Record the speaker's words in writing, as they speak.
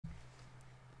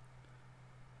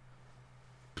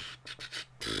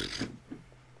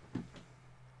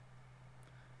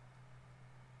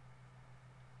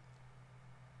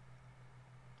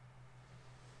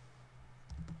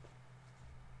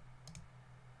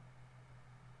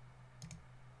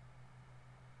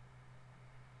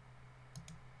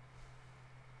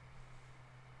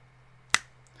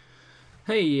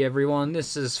Hey everyone,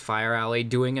 this is Fire Alley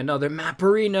doing another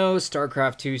Maporino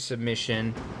StarCraft 2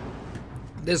 submission.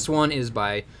 This one is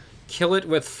by Kill It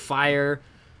With Fire,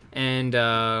 and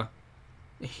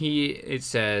it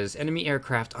says, enemy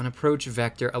aircraft on approach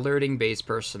vector alerting base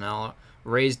personnel,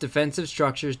 raise defensive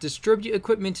structures, distribute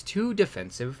equipment to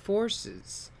defensive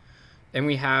forces. And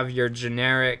we have your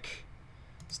generic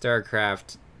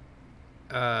StarCraft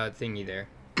thingy there.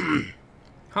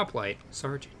 Hoplite,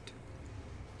 Sergeant.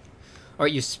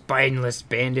 Alright, you spineless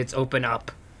bandits, open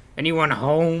up. Anyone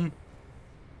home?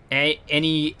 A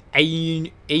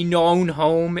known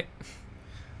home?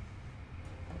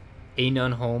 A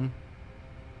none home?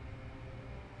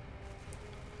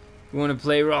 You wanna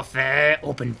play rough?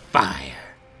 Open fire.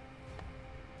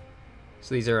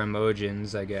 So these are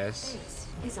emojis, I guess.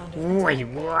 Wait,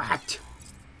 what?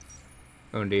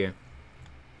 Oh dear.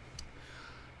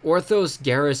 Orthos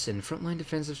Garrison, frontline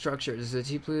defensive structures. It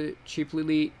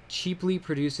cheaply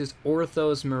produces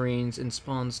Orthos Marines and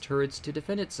spawns turrets to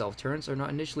defend itself. Turrets are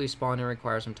not initially spawned and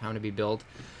require some time to be built,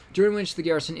 during which the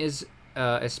garrison is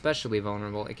especially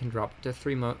vulnerable. It can drop up to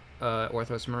 3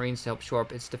 Orthos Marines to help shore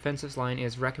up its defensive line. It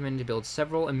is recommended to build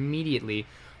several immediately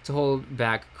to hold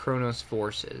back Kronos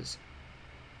forces.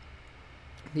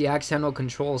 The Axe Handle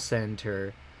Control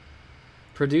Center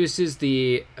produces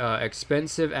the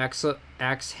expensive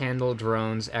axe handle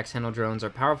drones. Axe handle drones are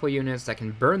powerful units that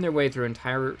can burn their way through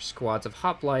entire squads of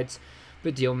hoplites,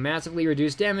 but deal massively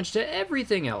reduced damage to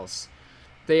everything else.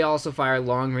 They also fire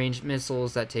long-range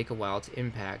missiles that take a while to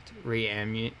impact.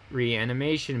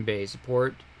 Reanimation bay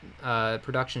support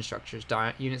production structures.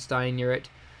 Units dying near it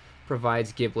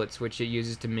provides giblets, which it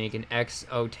uses to make an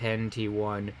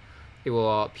XO10T1. It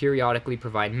will periodically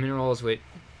provide minerals when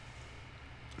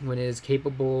it is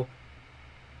capable.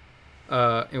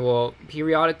 It will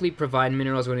periodically provide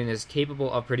minerals when it is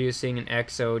capable of producing an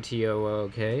XOTO.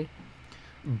 Okay.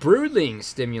 Broodling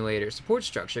stimulator support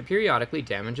structure periodically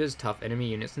damages tough enemy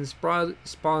units and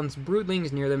spawns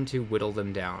broodlings near them to whittle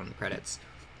them down. Credits.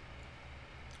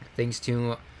 Thanks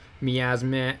to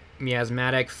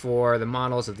Miasmatic for the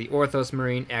models of the Orthos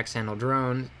Marine, Axe Handle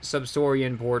Drone,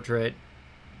 Subsaurian Portrait.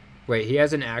 Wait, he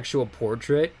has an actual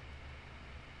portrait?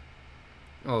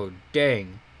 Oh,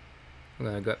 dang. I'm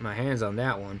gonna get my hands on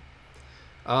that one.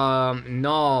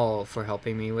 Null for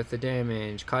helping me with the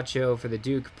damage. Cacho for the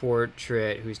Duke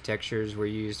portrait, whose textures were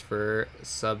used for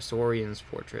Subsaurian's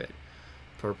portrait.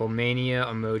 Purple Mania,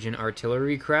 Emojin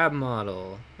Artillery Crab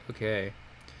model. Okay.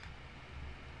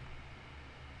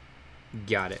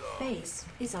 Got it. Base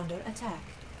is under attack.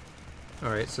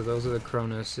 Alright, so those are the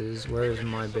Kronoses. Where is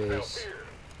my base?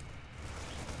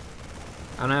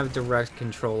 I don't have direct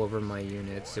control over my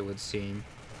units, it would seem.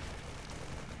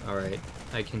 Alright,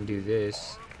 I can do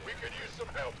this. We could use some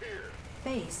help here.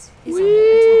 Base is under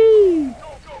attack.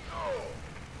 Go, go, go.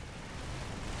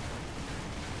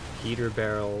 Heater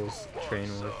barrels, train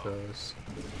with those.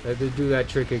 Let them do that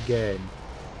trick again.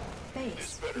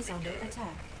 Base is under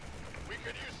attack. We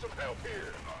could use some help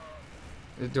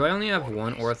here. Do I only have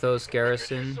one Orthos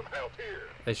garrison?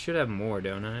 I should have more,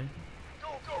 don't I?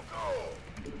 Go, go, go.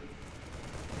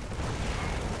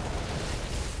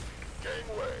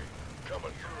 Gangway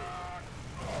coming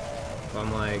through.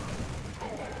 I'm like...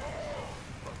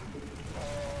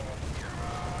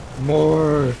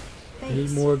 More! I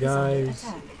need more guys.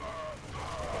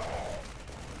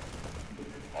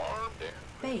 Armed and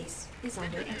Base is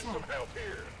under use some attack. help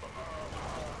here.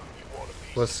 You want a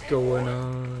piece What's going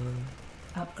on?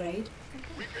 Upgrade.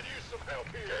 We could use some help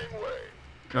here. Gangway.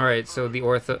 Alright, so the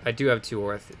Ortho... I do have 2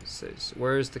 Orthos.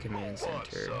 Where's the command Want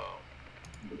center? some?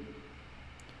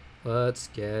 Let's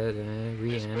get a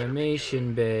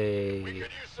reanimation bay. We could use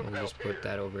some We'll just help put here.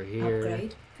 that over here.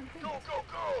 Upgrade. Go, go,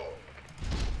 go.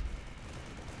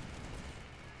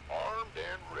 Armed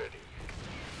and ready.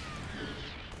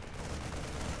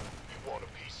 You want a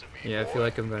piece of me? Yeah, I boy? feel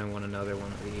like I'm gonna want another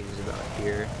one of these about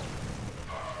here.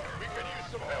 We could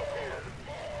use some help here.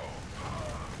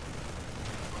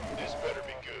 This better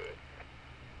be good.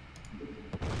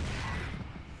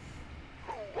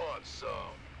 Who wants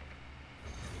some?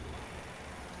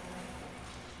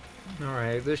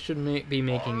 Alright, this should be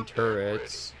making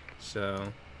turrets,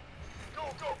 so... Go,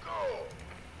 go, go.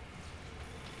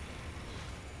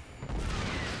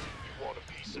 You want a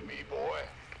piece of me, boy?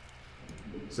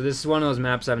 So this is one of those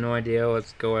maps I have no idea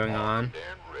what's going on. Armed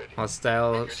and ready.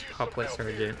 Hostile Hoplite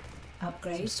Sergeant.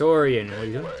 Upgrade. Subsaurian. Well,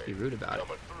 you don't have to be rude about it.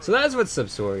 So that's what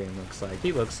Subsaurian looks like.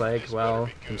 He looks like, well,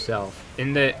 himself.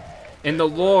 In the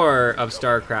lore of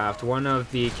StarCraft, one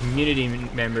of the community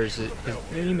members, his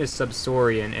name is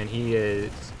Subsaurian, and he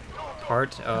is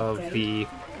part of the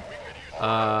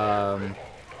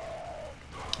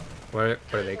What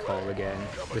are they called again?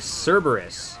 The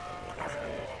Cerberus.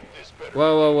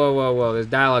 Whoa, whoa, whoa, whoa, whoa. This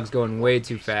dialogue's going way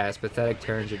too fast. Pathetic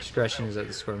turns. Your discretion is at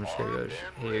the squirm scribblers.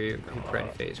 Here, your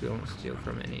red face. We won't steal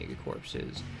from any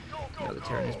corpses. You know, the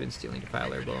Terran has been stealing to file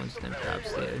their bones, and then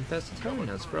perhaps they infested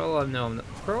Terminus. For all I know,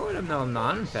 I'm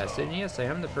not infested. And yes, I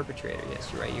am the perpetrator. Yes,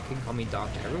 you're right. You can call me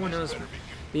Doctor. Everyone knows me.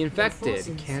 The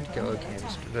infected can't go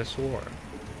against the swarm.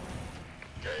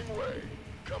 Gangway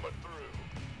coming through.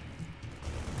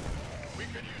 We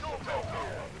could use some help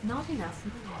here. Not enough.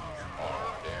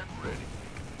 Armed and ready.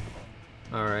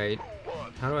 Alright.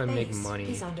 How do I make Base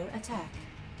money? is under attack.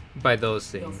 By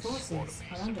those Your things. forces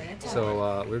are under attack.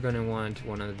 So, we're gonna want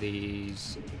one of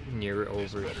these near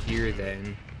over here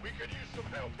then. We could use some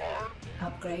help. Armed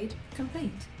Upgrade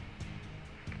complete.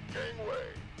 gangway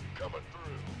coming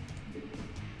through.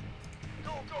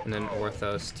 Go, go, And then go.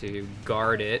 Orthos to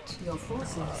guard it. Your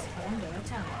forces are under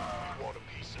attack. You want a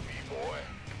piece of me, boy?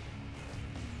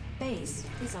 Base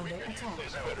is under attack.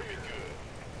 This better be good.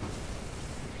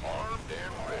 Armed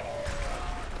and ready.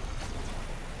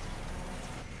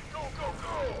 Go, go,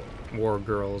 go. War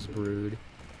Girls brood.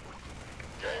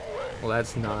 Gangway. Well,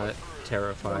 that's not Your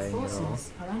terrifying at all.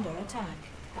 forces are under attack.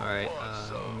 Alright,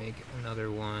 we'll make another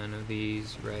one of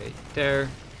these right there. You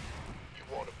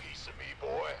want a piece of me,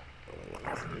 boy?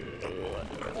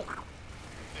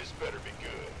 This better be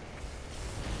good.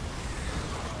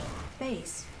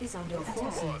 Base is under attack.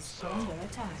 Forces are under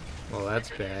attack. Well, that's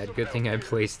bad. Good thing I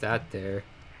placed that there.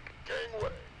 Gangway.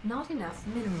 Not enough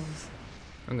minerals.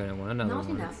 I'm gonna want another Not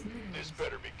one. enough minerals. This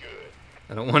better be good.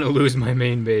 I don't want to lose my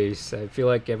main base. I feel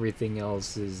like everything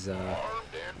else is Armed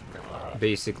and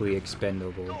basically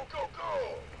expendable. go, go,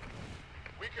 go.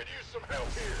 We could use some help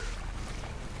here.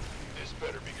 This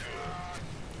better be good.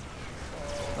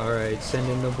 Alright, send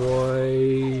in the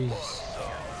boys.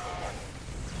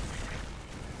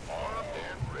 Armed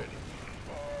and ready.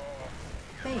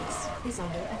 Base is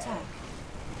under attack.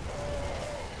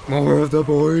 More of the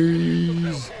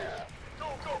boys. Go,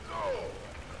 go, go.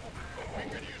 We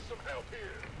could use some help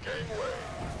here. Gangway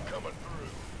coming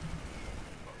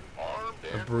through. Armed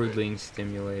A and broodling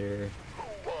stimulator. who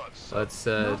wants some? Let's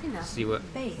Not enough. see what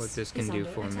Base this can is do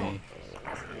under for attack. me.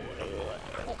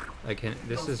 I can.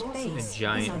 This is Base a is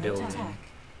giant under building. attack.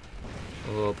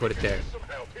 We'll put it there. Some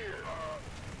help here.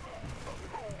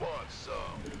 Who wants some?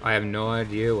 I have no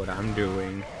idea what I'm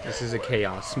doing. This is a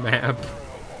chaos map.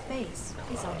 Base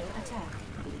is under attack.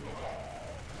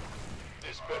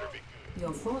 This better be good.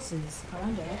 Your forces are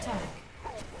under attack.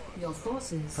 Your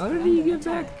forces How are did he under get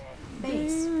back attack.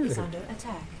 Base is there? under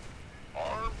attack.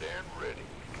 Armed and ready.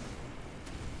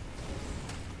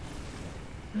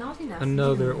 Not enough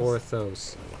Another minerals.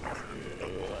 Orthos.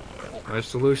 My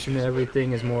solution to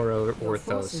everything is more Your Orthoses.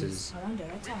 forces are under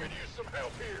attack. Use some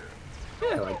help here.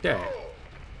 Yeah, like that.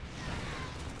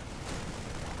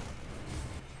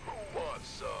 Who wants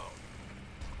some?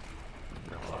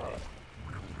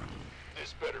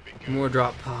 This better be good. More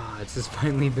drop pods has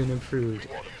finally been approved.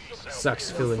 Sucks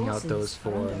filling out those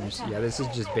forms. Yeah, this is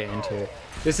just banter.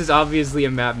 This is obviously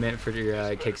a map meant for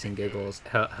your kicks and giggles.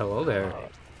 Hello there.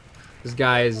 This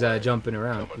guy is jumping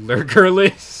around.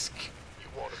 Lurkerlisk. You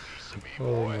want a piece of me, Oh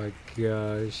boy? my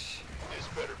gosh. This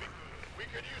better be good. We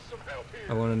could use some help I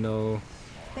here. want to know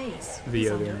Base the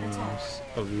is other under attack. names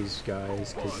of these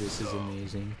guys because this is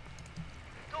amazing.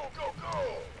 Go, go, go.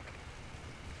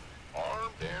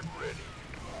 Armed and ready.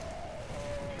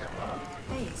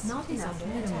 Base not enough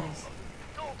minerals.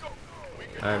 Go, go, go. We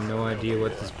could I have no idea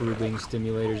what this broodling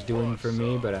stimulator is doing for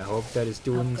me, but I hope that it's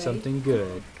doing Upgrade. something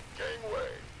good. gangway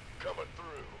coming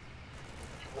through.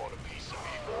 You want a piece of me,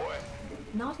 boy?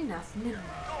 Not enough minerals.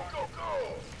 Go, go,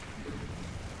 go.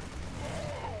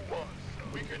 Who wants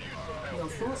some? We could use some help Your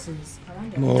here. forces are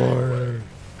under attack. More.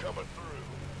 Coming through.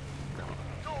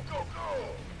 Go, go, go.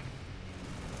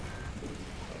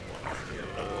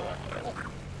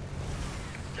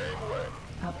 Gangway.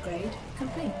 Upgrade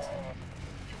complete.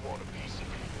 You want a piece of me?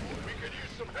 We could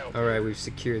use some help. Alright, we've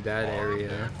secured that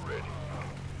area. Ready.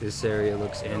 This area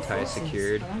looks Your forces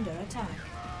anti-secured. are under attack.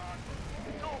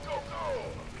 Go, go, go.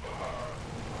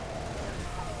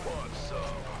 Who wants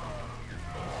some?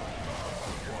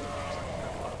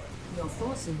 Your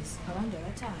forces are under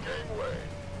attack. Gangway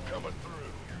coming through.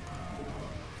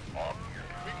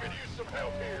 We could use some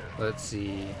help here. Let's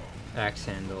see. Axe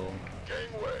handle.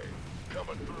 Gangway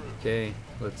coming through. Okay,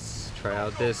 let's try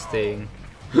out this thing.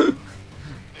 This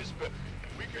bit.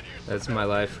 We could use That's my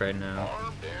life right now.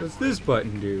 armed and What's this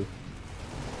button do?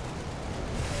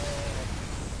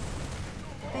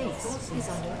 Base is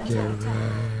under attack. Direct.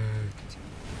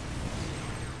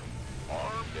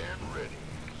 armed and ready.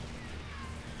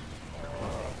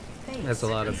 That's a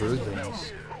lot of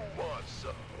broodlings.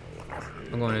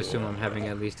 I'm going to assume I'm having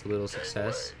at least a little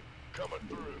success.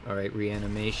 Alright,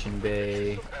 reanimation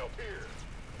bay.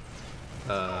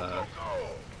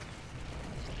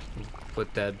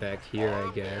 Put that back here,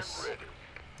 I guess.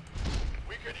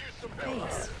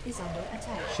 Base is under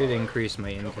attack. Should increase my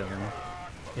income,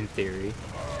 in theory.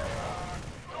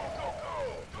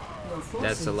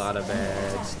 That's a lot of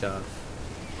bad stuff.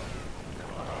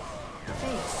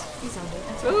 Base is under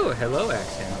attack. Oh, hello,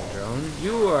 axe handle drone.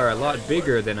 You are a lot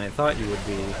bigger than I thought you would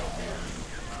be.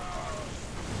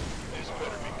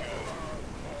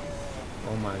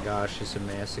 Oh my gosh, it's a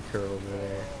massacre over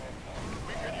there.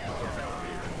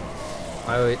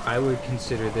 I would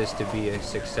consider this to be a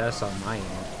success on my end.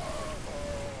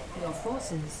 Your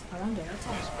forces are under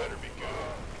attack.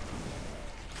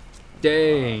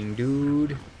 Dang,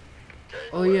 dude.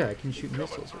 Oh yeah, I can shoot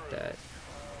missiles with that.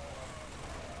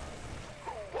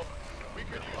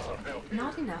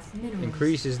 Not enough minerals.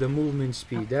 Increases the movement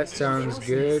speed. That sounds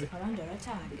good. Are under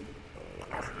attack.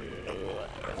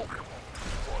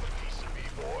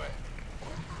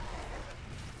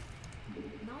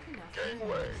 Not enough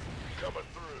minerals.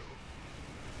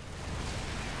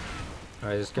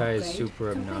 Alright, this guy is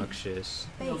super obnoxious.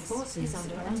 Your forces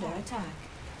under attack.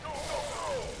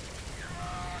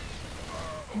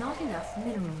 Not enough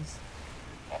minerals.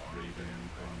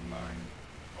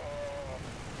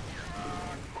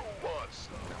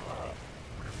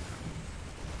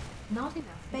 Not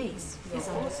enough base is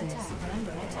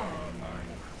under attack.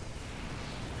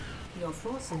 Your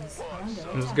forces are under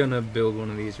attack. I'm just gonna build one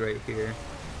of these right here.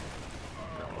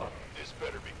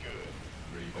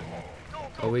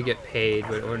 Oh, we get paid,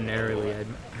 but ordinarily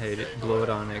I'd blow it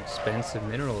on expensive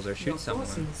minerals or shoot someone.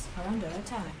 Your forces are under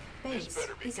attack. Base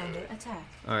is under attack.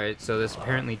 Alright, so this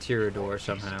apparently Tirador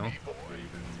somehow.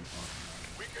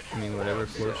 I mean, whatever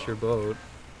floats your boat.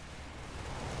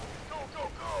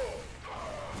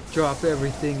 Drop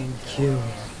everything and kill.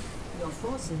 Your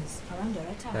forces are under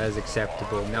attack. That is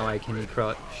acceptable. Now I can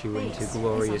crush you into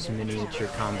glorious miniature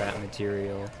combat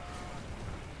material.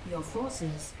 Your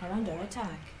forces are under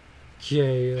attack.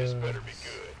 Chaos.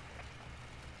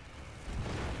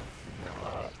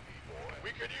 We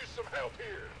could use some help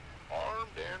here. Armed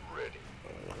and ready.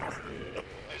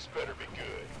 This better be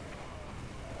good.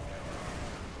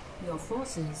 Your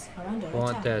forces are under I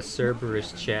want attack. that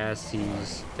Cerberus chassis.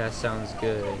 That sounds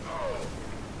good.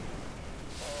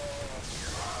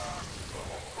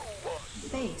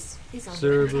 Base is under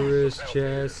Cerberus attack.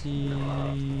 chassis.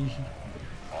 Armed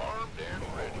and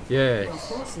ready. Your Yes.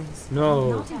 forces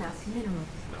No. not enough minerals.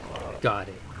 Got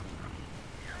it.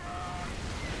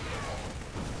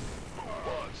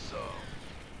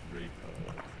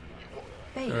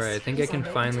 Base Alright, I think I is can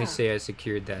under finally attack. say I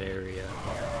secured that area.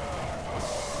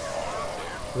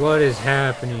 What is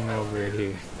happening over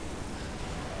here?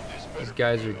 These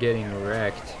guys are getting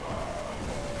wrecked.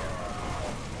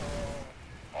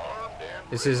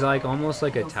 This is like almost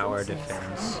like a Your tower forces are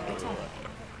defense. under attack.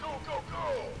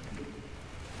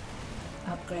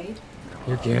 Upgrade.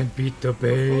 You can't beat the Your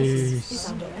forces is base.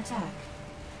 under attack.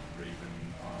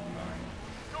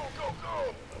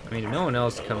 I mean, if no one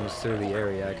else comes through the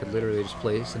area, I could literally just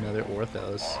place another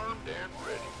Orthos. Armed and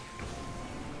ready.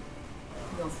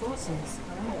 Your forces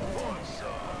are under attack.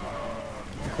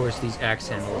 Of course, these axe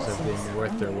handles have been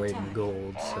worth their weight in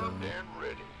gold, so And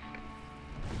ready.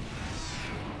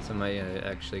 I might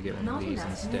actually get one of Not these enough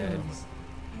instead. minerals.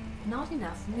 Not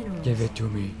enough minerals. Give it to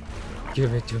me.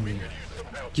 Give it to me.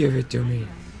 Give it to me.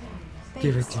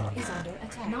 Give it to me. Base is under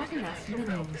attack. Not enough minerals.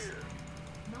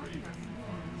 Not enough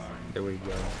minerals. There we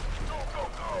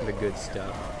go. The good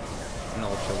stuff. An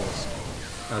Ultralisk.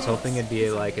 I was hoping it'd be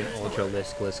like an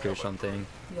Ultralisk Lisk or something.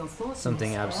 Your forces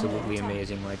Something are under absolutely attack.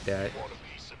 amazing like that. Want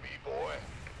a piece of me, boy?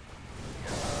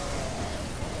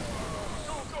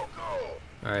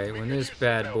 Go. Alright, when this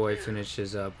bad boy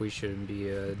finishes up, we should be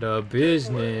the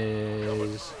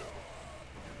business.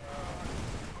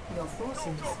 Your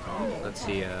forces are under Let's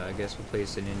attack. see, I guess we'll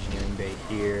place an engineering bay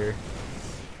here.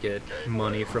 Get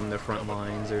money from the front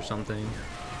lines or something.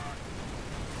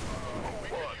 We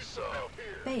could use some help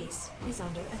here. Base is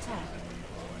under attack.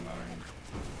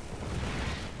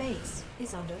 Base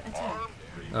is under attack.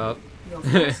 Oh, Your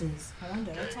forces are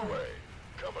under attack.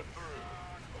 Coming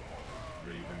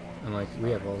through. I'm like, we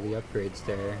have all the upgrades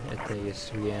there at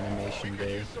this reanimation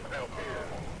bay. Some help here.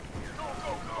 Go.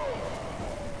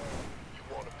 You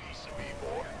want a piece of me,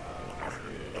 boy?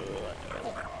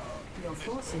 Your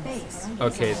forces base are under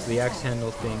Okay, attack. so the axe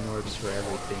handle thing works for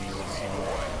everything. It seems.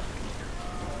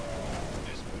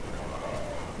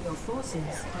 Your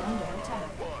forces are under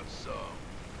attack. Want some?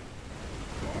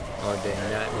 Oh dang,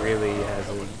 that really has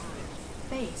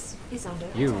Base is under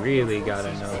You attack. really Your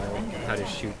gotta forces are know under how to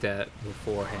attack. shoot that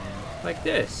beforehand. Like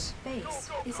this. Base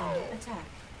is under attack.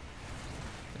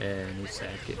 Any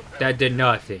second. That did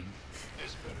nothing.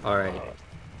 Alright.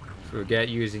 Forget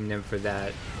using them for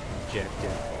that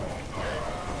objective.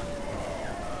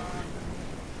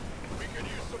 We could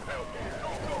use some help here. Go,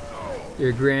 go, go.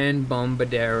 Your Grand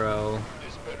Bombardero.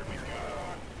 This better be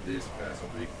good. This vessel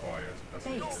requires a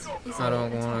Base is I under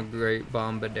don't want a attack. great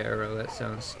Bombardero. That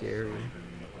sounds scary.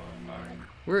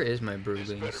 Where is my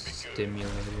Broodling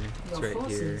Stimulator? It's Your right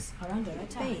here. forces are under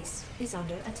attack. Base is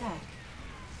under attack.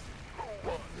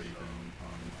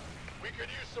 We could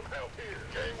use some help here.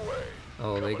 Gangway.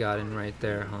 Oh, they got in right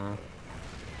there, huh? Armed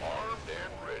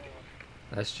and ready.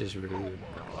 That's just rude.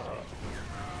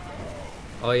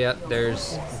 Oh, yeah,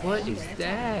 there's... What is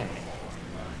that?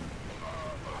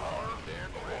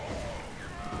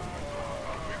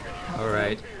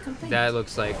 Alright, that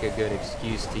looks like a good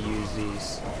excuse to use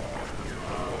these.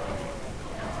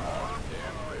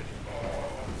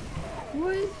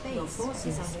 What Base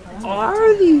is under attack.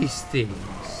 are these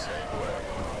things?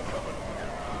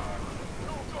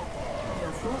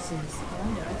 Your forces are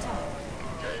under attack.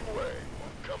 Gangway.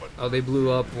 Coming. Oh, they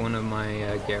blew up one of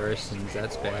my garrisons.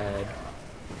 That's bad.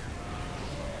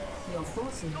 Your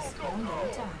forces are under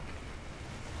attack.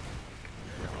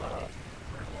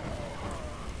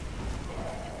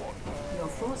 Your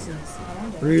forces are under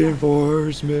attack.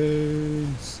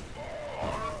 Reinforcements.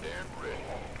 Armed and ready.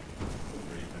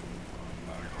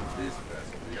 This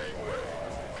vessel Gangway.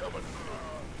 Coming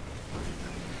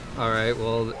through. Alright,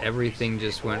 well, everything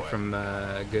just went from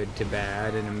good to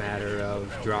bad in a matter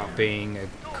of dropping a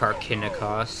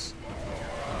Karkinikos.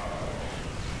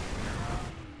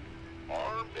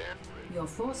 Armed and ready. Your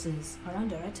forces are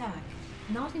under attack.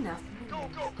 Not enough. Go,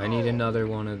 go, go. I need another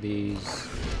one of these.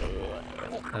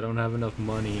 I don't have enough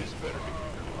money.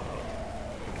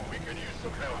 We could use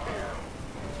some help here.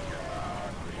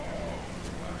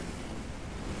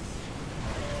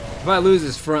 If I lose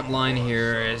this front line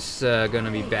here, it's gonna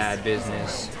be bad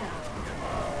business.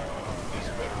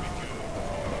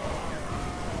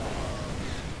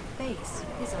 Base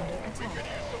is under attack. Use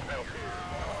some help here.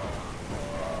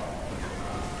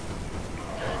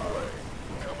 Gangway.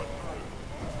 Coming through.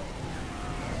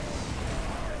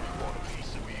 You want a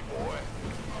piece of me, boy?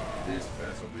 This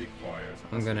vessel requires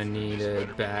I'm gonna need an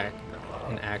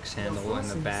axe Your handle in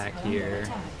the forces back are under here.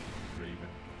 attack.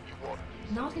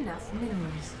 Not enough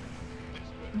minerals.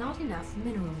 Not enough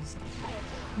minerals.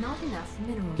 Not enough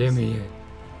minerals. Give me it.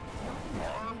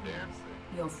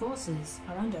 Your forces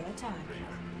are under attack.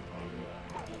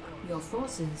 Your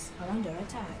forces are under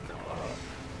attack.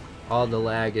 All the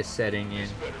lag is setting in.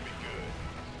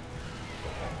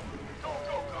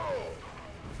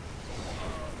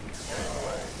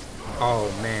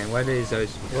 Oh man, what is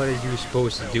you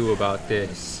supposed to do about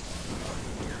this?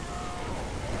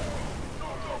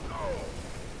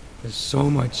 There's so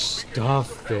much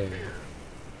stuff there.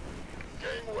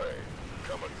 Gangway.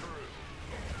 Coming through.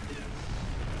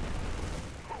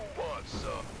 Who wants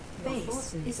some?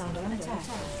 Base is under attack.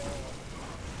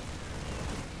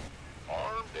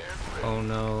 Armed and ready. Oh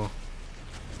no,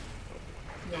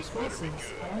 Your forces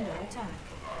are under attack.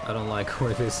 I don't like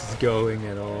where this is going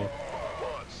at all.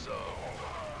 Wants some?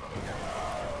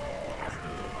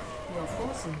 Your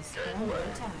forces are under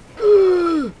attack.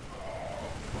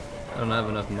 I don't have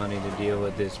enough money to deal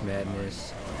with this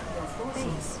madness. Your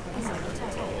forces is under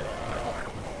attack.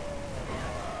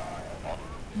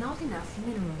 Not enough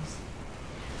minerals.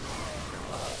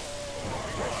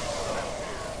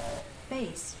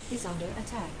 Base is under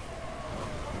attack.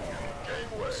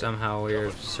 Gangway. Somehow we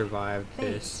have survived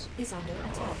this. Base is under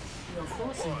attack. Your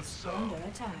forces are under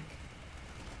attack.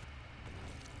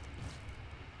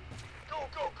 Go,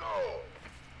 go, go.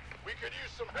 We could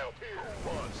use some help here.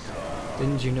 Wants some?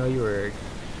 Didn't you know you were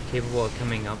capable of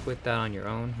coming up with that on your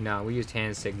own? No, we used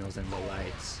hand signals and the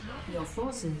lights. Your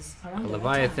forces are A under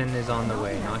Leviathan attack. is on the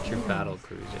way, enough not your minerals. battle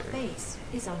cruiser. Base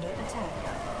is under attack.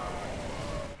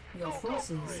 Your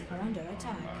forces are under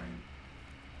attack.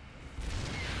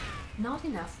 Not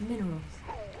enough minerals.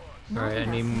 Not Alright,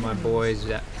 I need enough my minerals.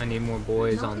 boys. I need more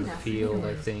boys Not on the enough field, I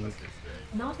minerals. think.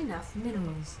 Not enough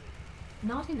minerals.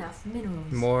 Not enough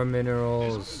minerals. More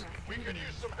minerals. We could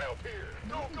use some help here.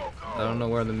 Go, go, go. I don't know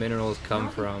where the minerals come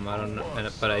from. I don't know,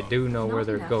 but I do know where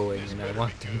they're going, and I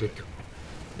want them to go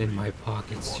in my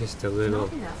pockets just a little,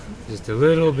 Not enough. just a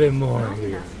little bit more Not here.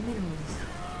 enough minerals.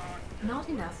 Not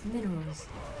enough minerals.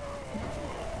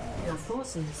 Your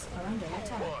forces are under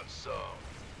attack. Wants some?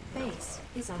 Base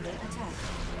is under attack.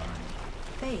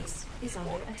 Base is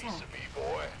under attack. Me,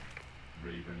 boy.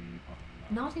 Raven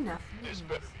Not enough This minerals.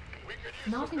 better be good. We could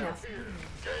use Not some help enough. here.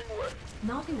 Gangway.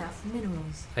 Not enough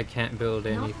minerals. I can't build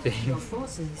Your anything.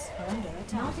 forces are under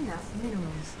attack. Not enough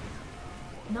minerals.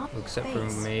 Not Except for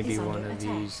base maybe is one under of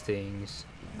attack. these things.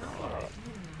 Armed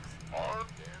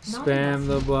and Not Spam enough.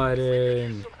 the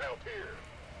button. some help here.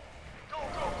 Go,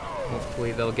 go, go.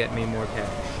 Hopefully they'll get me more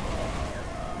cash.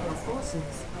 Your forces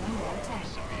are under attack.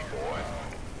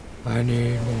 I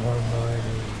need more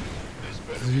money.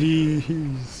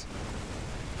 Please.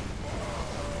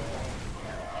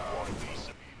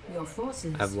 Your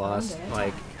forces I've are lost under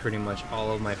like attack. pretty much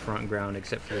all of my front ground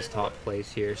except for this top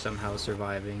place here, somehow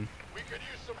surviving. We could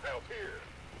use some help here.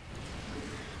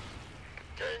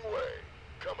 Gangway,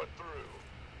 coming through.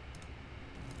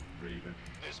 Raven.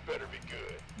 This better be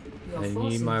good. Your I need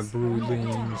forces my are under brooding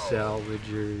attack.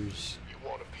 salvagers. You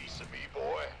want a piece of me,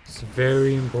 boy? It's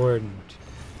very important.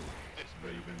 This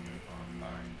Raven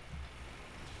online.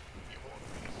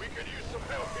 we could use some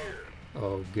help here.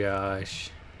 Oh gosh.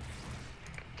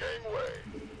 Gangway,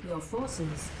 Your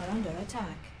forces are under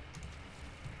attack.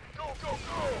 go, go,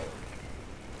 go.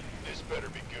 This better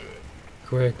be good.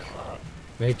 Quick.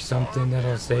 Make something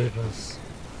that'll save us.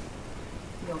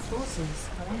 Your forces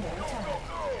are under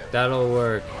attack. That'll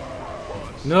work.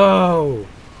 No!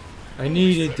 I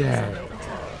needed that. Under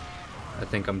attack. I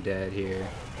think I'm dead here.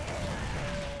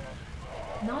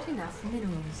 Not enough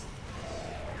minerals.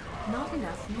 Not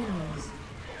enough minerals.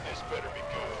 This better be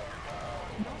good.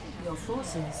 Your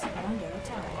forces are under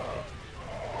attack.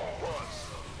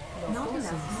 Not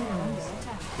enough minerals. Under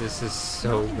attack. This is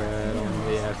so bad on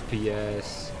the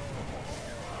FPS.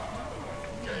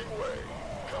 Gangway,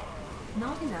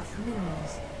 Not enough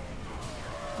minerals.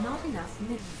 Not enough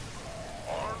minerals.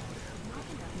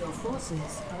 Your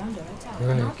forces are under attack.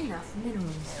 Right. Not enough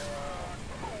minerals.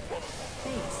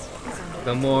 Base is under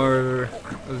The more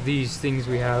of these things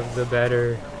we have, the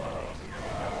better.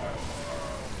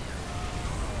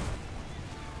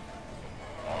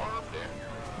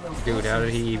 Your Dude, how did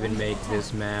forces he are even under make attack.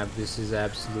 this map? This is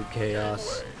absolute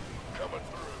chaos. coming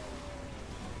through.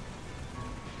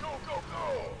 Go, go,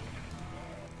 go.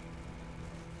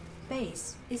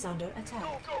 Base is under attack.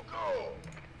 Go,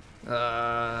 go.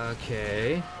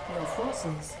 Okay. Your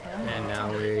forces are under And now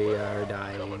attack. we are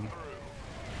dying.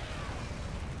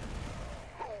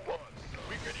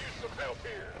 We could use some help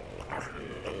here.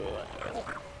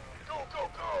 Go, go,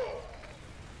 go.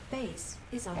 Base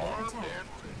is under attack.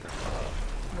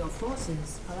 Your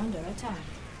forces are under attack.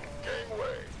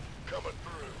 Gangway, coming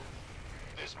through.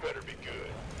 This better be good.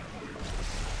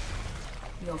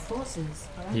 Your forces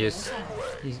are under Yes. attack.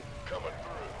 He's Coming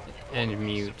through. and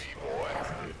mute. Boy.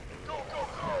 Go, go,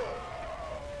 go.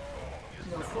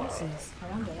 Your forces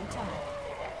are under attack.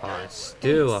 Oh, it's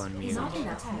still on Is mute. not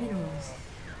enough minerals.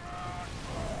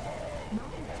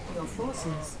 Your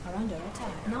forces are under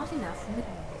attack. Not enough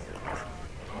minerals.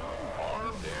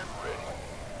 Armed and ready.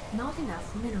 Not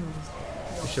enough minerals.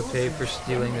 Your We should pay for forces are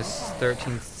stealing under this attack.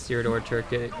 13th Cyrodiil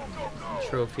Turkey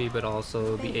trophy, but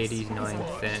also the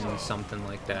 89th and something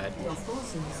like that. Your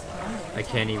forces are under I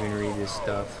can't even read this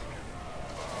stuff.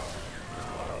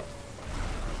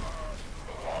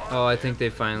 Oh, I think they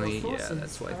finally, yeah,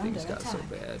 that's why things got so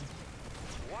bad.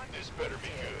 This better be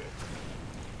good.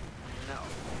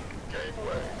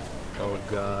 Gangway, Oh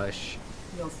gosh,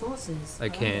 Your forces I are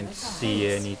under can't attack. see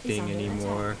Base is anything under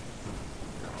anymore. attack.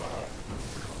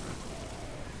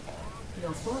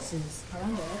 Your forces are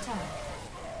under attack.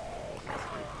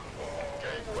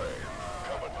 gangway,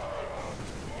 coming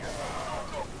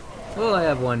through. Well, I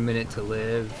have 1 minute to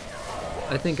live.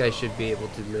 I think I should be able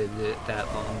to live it that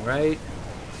long, right?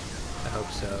 I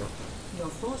hope so, Your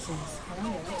forces are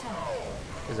under attack.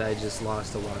 because I just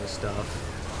lost a lot of stuff.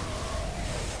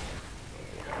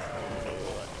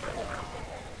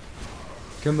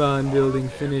 Come on, building,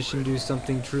 finish and do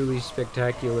something truly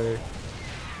spectacular.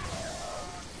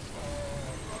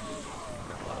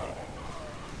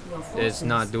 Your It's forces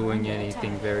not are doing under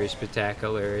anything attack. very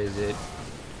spectacular, is it?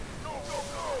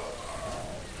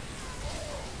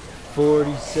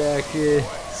 40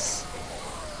 seconds.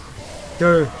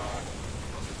 Durr.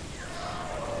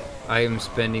 I am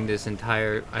spending this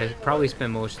entire... I probably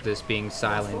spent most of this being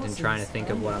silent and trying to think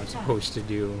of what I'm supposed to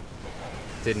do.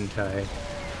 Didn't I?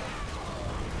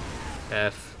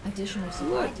 F. Additional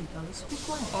supply depots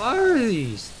required. Are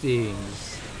these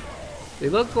things? They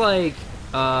look like,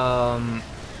 that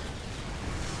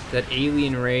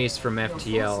alien race from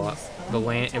FTL.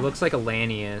 It looks like a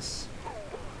Lanius.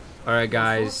 Alright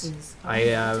guys, I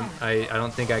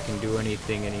don't think I can do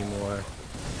anything anymore.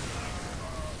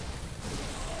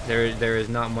 There is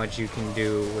not much you can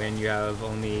do when you have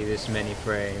only this many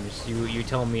frames. You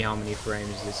tell me how many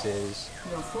frames this is.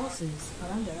 Your forces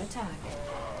are under attack.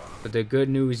 But the good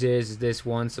news is this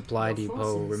one supply Your depot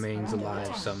forces remains are under alive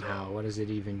attack. somehow. What does it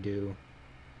even do?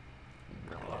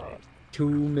 2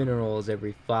 minerals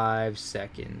every 5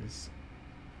 seconds.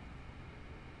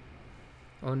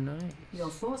 Oh, nice. Your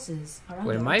forces are under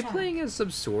Wait, am I attack. playing as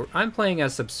I'm playing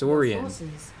as Your Subsaurian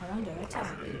forces are under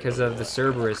attack. because of the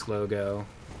Cerberus logo.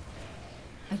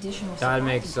 Additional That supply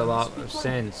makes a lot depots of deployed.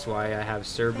 sense why I have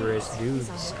Cerberus Base is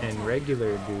dudes under and attack.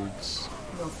 regular dudes.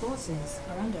 Your forces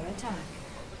are under attack.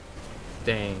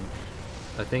 Dang.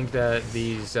 I think that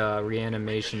these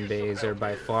reanimation bays are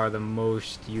by far the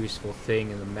most useful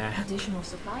thing in the map. Additional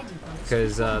supply depots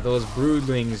Because deployed. those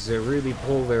broodlings really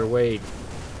pull their weight.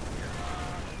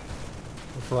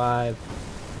 5,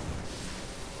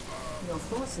 Your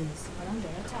forces are under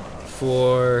attack.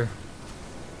 4,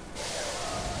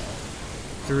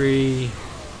 3,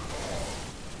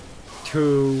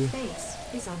 2, Base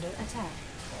is under attack.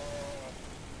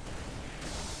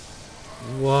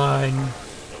 1.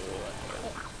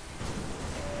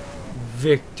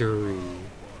 Victory.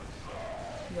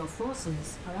 Your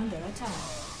forces are under attack.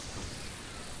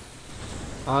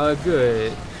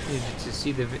 Good. To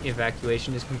see the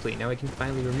evacuation is complete. Now we can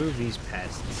finally remove these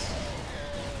pests.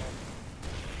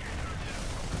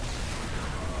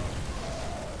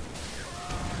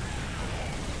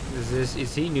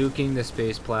 Is he nuking the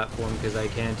space platform? Because I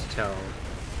can't tell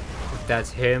if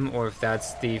that's him or if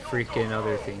that's the freaking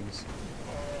other things.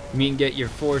 You mean get your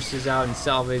forces out and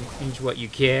salvage what you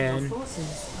Your can.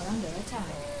 forces are under attack.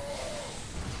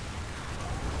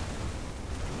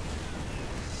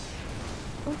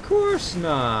 Of course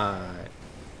not.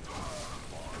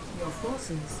 Your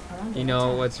forces are under You know,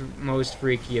 attack. what's most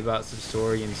freaky about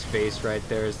Subsaurian's face right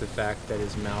there is the fact that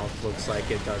his mouth looks like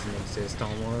it doesn't exist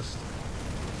almost.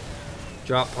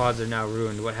 Drop pods are now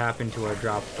ruined. What happened to our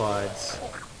drop pods?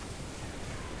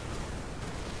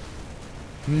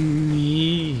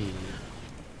 Me.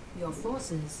 Your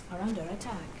forces are under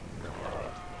attack.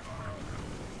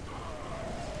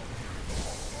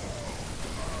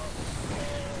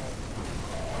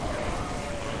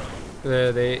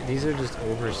 These are just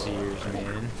overseers,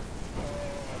 man.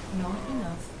 Not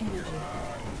enough energy.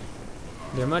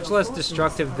 They're much less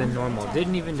destructive than normal.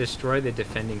 Didn't even destroy the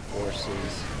defending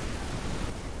forces.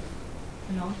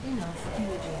 Not enough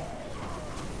energy.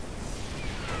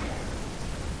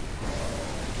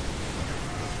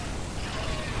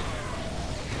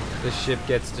 The ship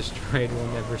gets destroyed, we'll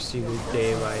never see the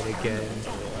daylight again.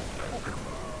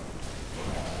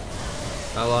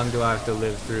 How long do I have to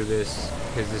live through this?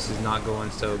 Because this is not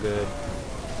going so good.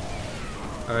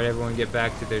 Alright, everyone get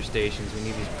back to their stations. We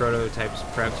need these prototypes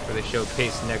prepped for the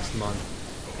showcase next month.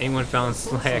 Anyone found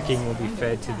slacking will be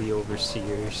fed to the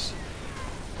overseers.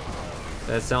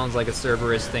 That sounds like a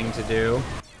Cerberus thing to do.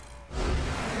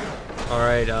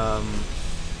 Alright,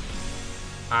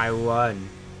 I won.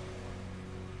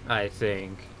 I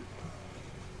think.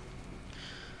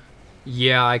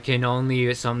 Yeah, I can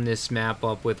only sum this map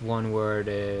up with one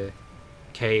word,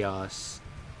 chaos.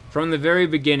 From the very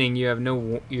beginning, you have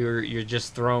you're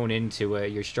just thrown into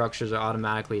it. Your structures are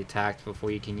automatically attacked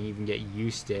before you can even get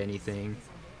used to anything.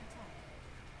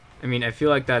 I mean, I feel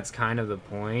like that's kind of the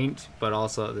point, but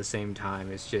also at the same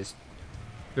time, it's just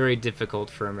very difficult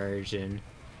for immersion.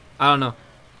 I don't know.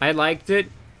 I liked it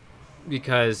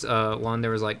because, one, there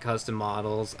was like custom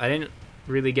models. I didn't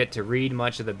really get to read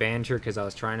much of the banter because I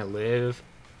was trying to live.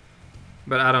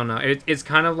 But I don't know. It's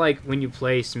kind of like when you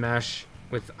play Smash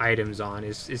with items on.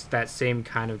 It's that same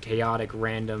kind of chaotic,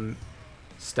 random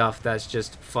stuff that's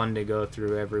just fun to go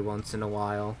through every once in a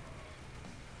while.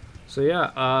 So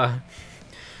yeah,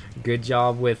 good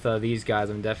job with these guys.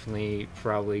 I'm definitely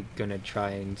probably gonna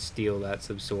try and steal that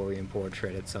Subsaurian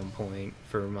portrait at some point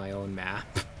for my own map.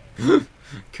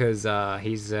 Because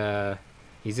he's a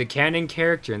canon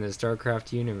character in the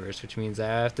StarCraft universe, which means I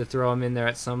have to throw him in there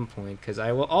at some point, because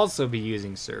I will also be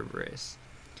using Cerberus.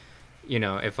 You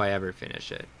know, if I ever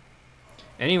finish it.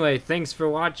 Anyway, thanks for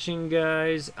watching,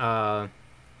 guys.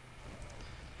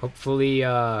 Hopefully,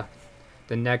 the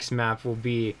next map will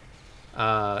be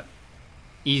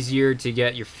easier to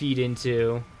get your feet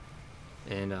into.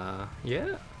 And,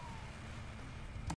 yeah.